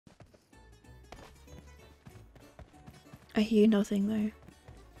I hear nothing though.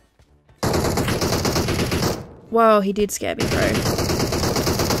 Whoa, he did scare me, bro.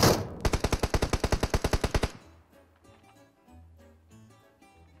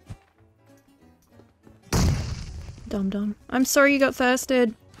 Dum dum. I'm sorry you got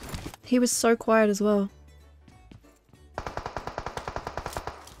thirsted. He was so quiet as well.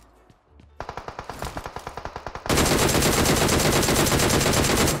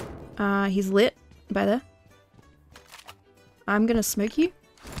 He's lit by there. I'm gonna smoke you.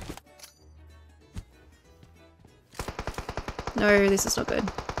 No, this is not good.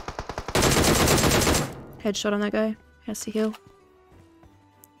 Headshot on that guy. Has to heal.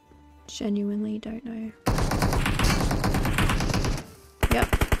 Genuinely don't know.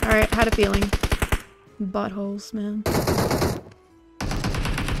 Yep. Alright, had a feeling. Buttholes, man.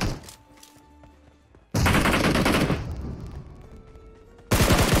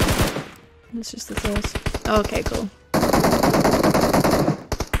 It's just the first. Oh, okay, cool.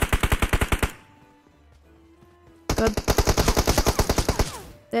 God.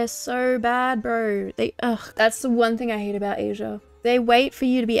 They're so bad, bro. Ugh, that's the one thing I hate about Asia. They wait for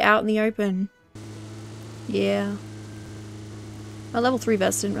you to be out in the open. Yeah. My level 3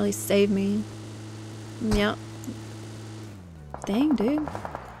 vest didn't really save me. Yep. Dang, dude.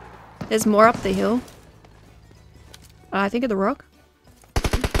 There's more up the hill. I think of the rock.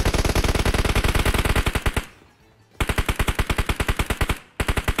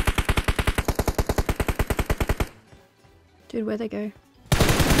 Dude, where'd they go?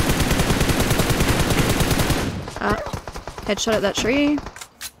 Headshot at that tree.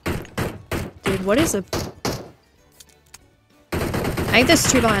 Dude, what is a... I think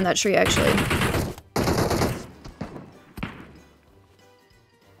there's two behind that tree, actually.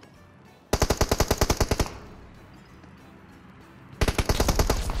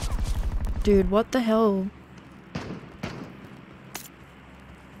 Dude, what the hell?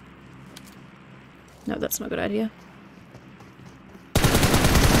 No, that's not a good idea.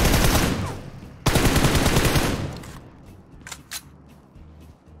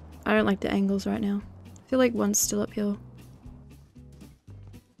 I don't like the angles right now. I feel like one's still uphill.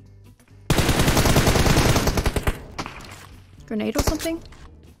 Grenade or something?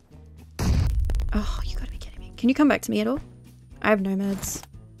 Oh, you gotta be kidding me. Can you come back to me at all? I have no meds.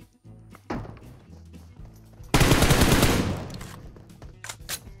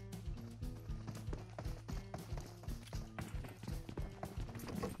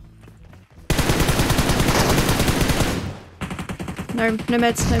 No, no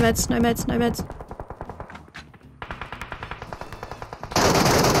meds, no meds, no meds, no meds.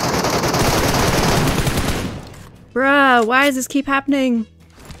 Bruh, why does this keep happening?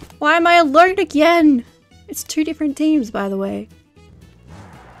 Why am I alone again? It's two different teams, by the way.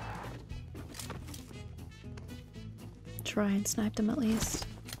 Try and snipe them at least.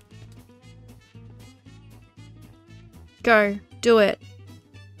 Go. Do it.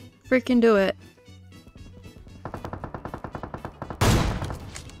 Freaking do it.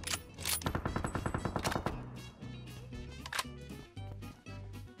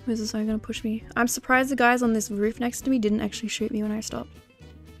 Where's this guy gonna push me? I'm surprised the guys on this roof next to me didn't actually shoot me when I stopped.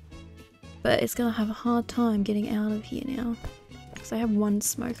 But it's gonna have a hard time getting out of here now. Because I have one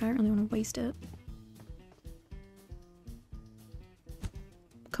smoke, I don't really want to waste it.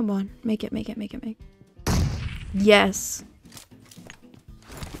 Come on, make it, make it, make it, make it. Yes!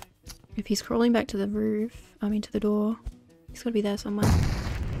 If he's crawling back to the roof, I mean to the door, he's gotta be there somewhere.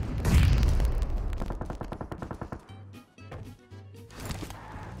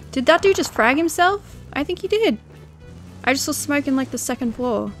 Did that dude just frag himself? I think he did. I just saw smoke in like the second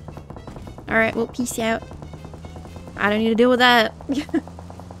floor. Alright, well, peace out. I don't need to deal with that.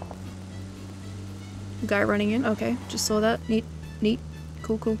 Guy running in. Okay, just saw that. Neat. Neat.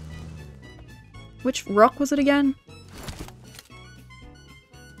 Cool, cool. Which rock was it again?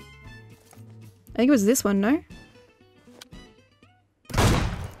 I think it was this one, no?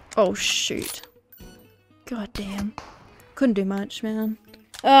 Oh, shoot. God damn. Couldn't do much, man.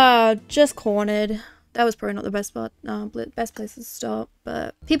 Just cornered. That was probably not the best spot, best place to stop,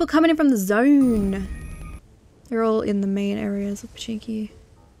 but people coming in from the zone. They're all in the main areas of Pachinki.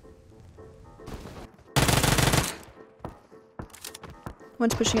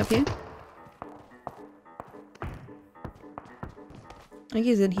 One's pushing up here. I think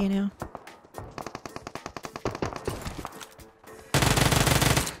he's in here now.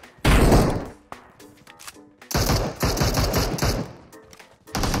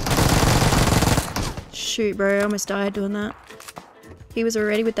 Shoot, bro, I almost died doing that. He was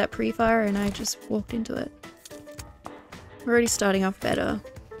already with that pre-fire and I just walked into it. We're already starting off better.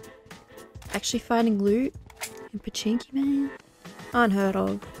 Actually finding loot And Pachinki man? Unheard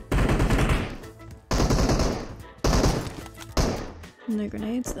of. No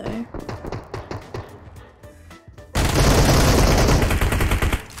grenades though.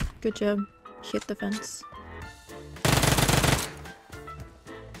 Good job. Hit the fence.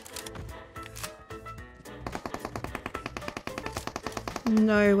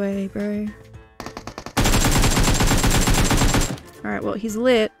 No way, bro. Alright, well, he's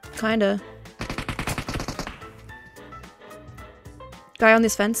lit. Kinda. Guy on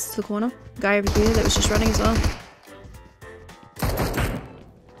this fence to the corner. Guy over here that was just running as well.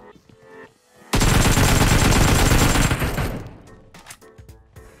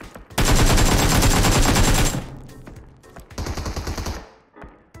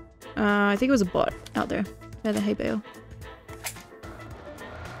 I think it was a bot out there. Near the hay bale.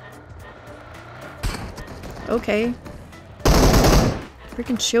 Okay.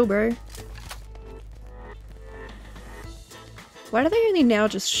 Freaking chill, bro. Why do they only now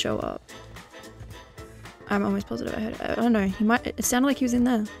just show up? I'm almost positive I heard it. I don't know. He might. It sounded like he was in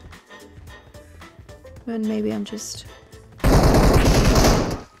there. But maybe I'm just.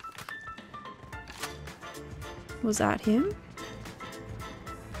 Was that him?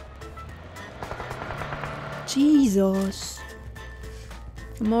 Jesus.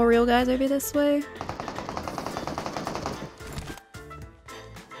 More real guys over this way.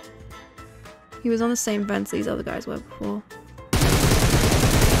 He was on the same fence these other guys were before.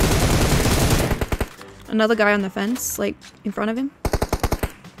 Another guy on the fence, like, in front of him.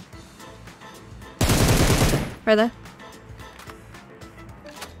 Right there.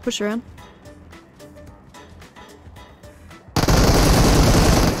 Push around.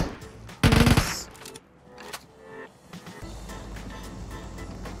 Nice.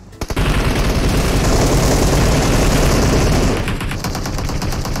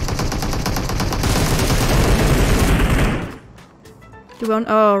 Did one?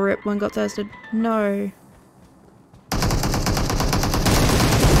 Oh, rip. One got thirsted. No.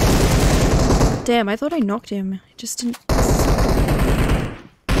 Damn, I thought I knocked him. I just didn't.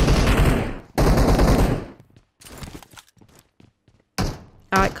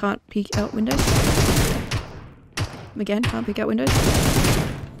 I can't peek out windows. Again, can't peek out windows.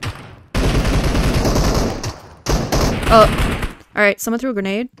 Oh. Alright, someone threw a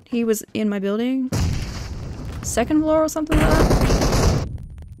grenade. He was in my building. Second floor or something like that.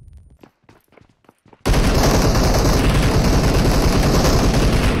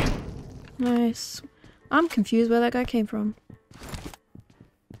 Nice. I'm confused where that guy came from.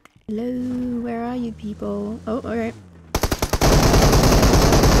 Hello, where are you people? Oh, alright.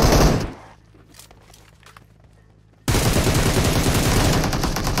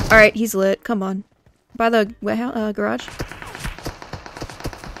 Alright, he's lit. Come on. By the warehouse, garage.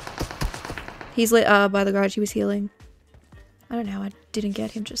 He's lit, by the garage. He was healing. I don't know how I didn't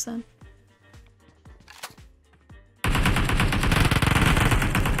get him just then.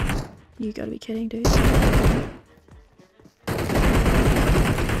 You gotta be kidding, dude.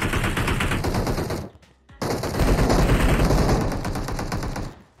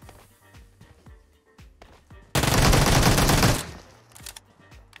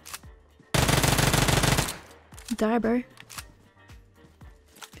 Die, bro. I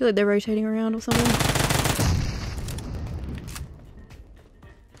feel like they're rotating around or something.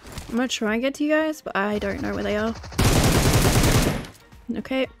 I'm gonna try and get to you guys, but I don't know where they are.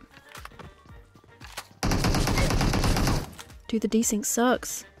 Okay. Dude, the desync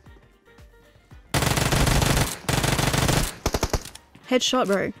sucks. Headshot,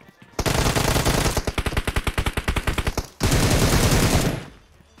 bro.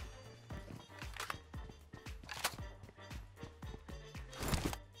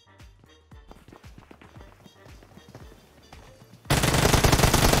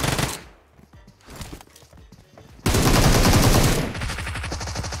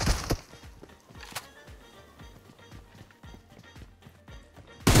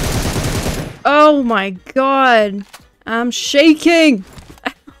 Oh my god! I'm shaking!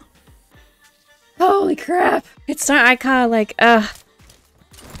 Holy crap! It's not- I can't like, I'm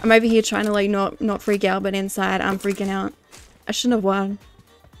over here trying to like not freak out, but inside I'm freaking out. I shouldn't have won.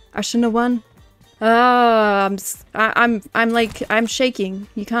 I shouldn't have won. I'm shaking.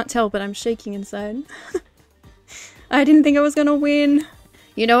 You can't tell, but I'm shaking inside. I didn't think I was gonna win.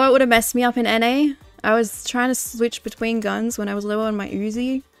 You know what would have messed me up in NA? I was trying to switch between guns when I was low on my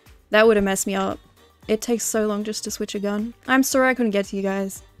Uzi. That would have messed me up. It takes so long just to switch a gun. I'm sorry I couldn't get to you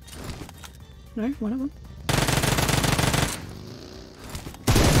guys. No, one of them.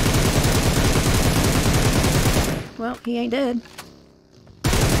 Well, he ain't dead.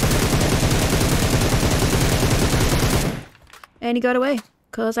 And he got away.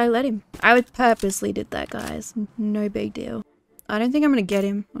 Because I let him. I would purposely did that, guys. No big deal. I don't think I'm going to get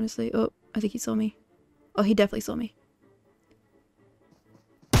him, honestly. Oh, I think he saw me. Oh, he definitely saw me.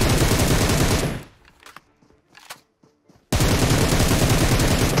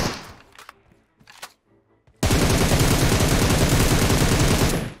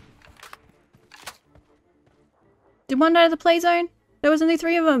 Did one die of the play zone? There was only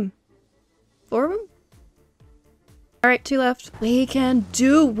 3 of them. 4 of them? Alright, 2 left. We can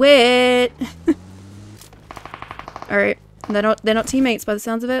do it! Alright. They're not teammates by the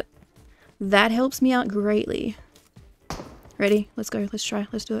sounds of it. That helps me out greatly. Ready? Let's go. Let's try.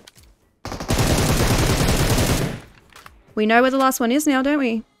 Let's do it. We know where the last one is now, don't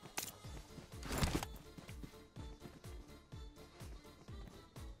we?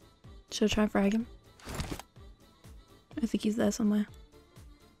 Should I try and frag him? I think he's there somewhere.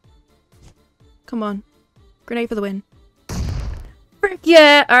 Come on. Grenade for the win. Frick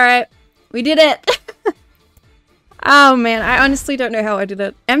yeah! Alright. We did it! Oh man, I honestly don't know how I did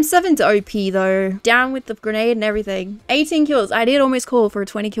it. M7's OP though. Down with the grenade and everything. 18 kills. I did almost call for a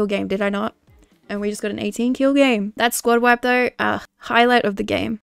 20 kill game, did I not? And we just got an 18 kill game. That squad wipe though, highlight of the game.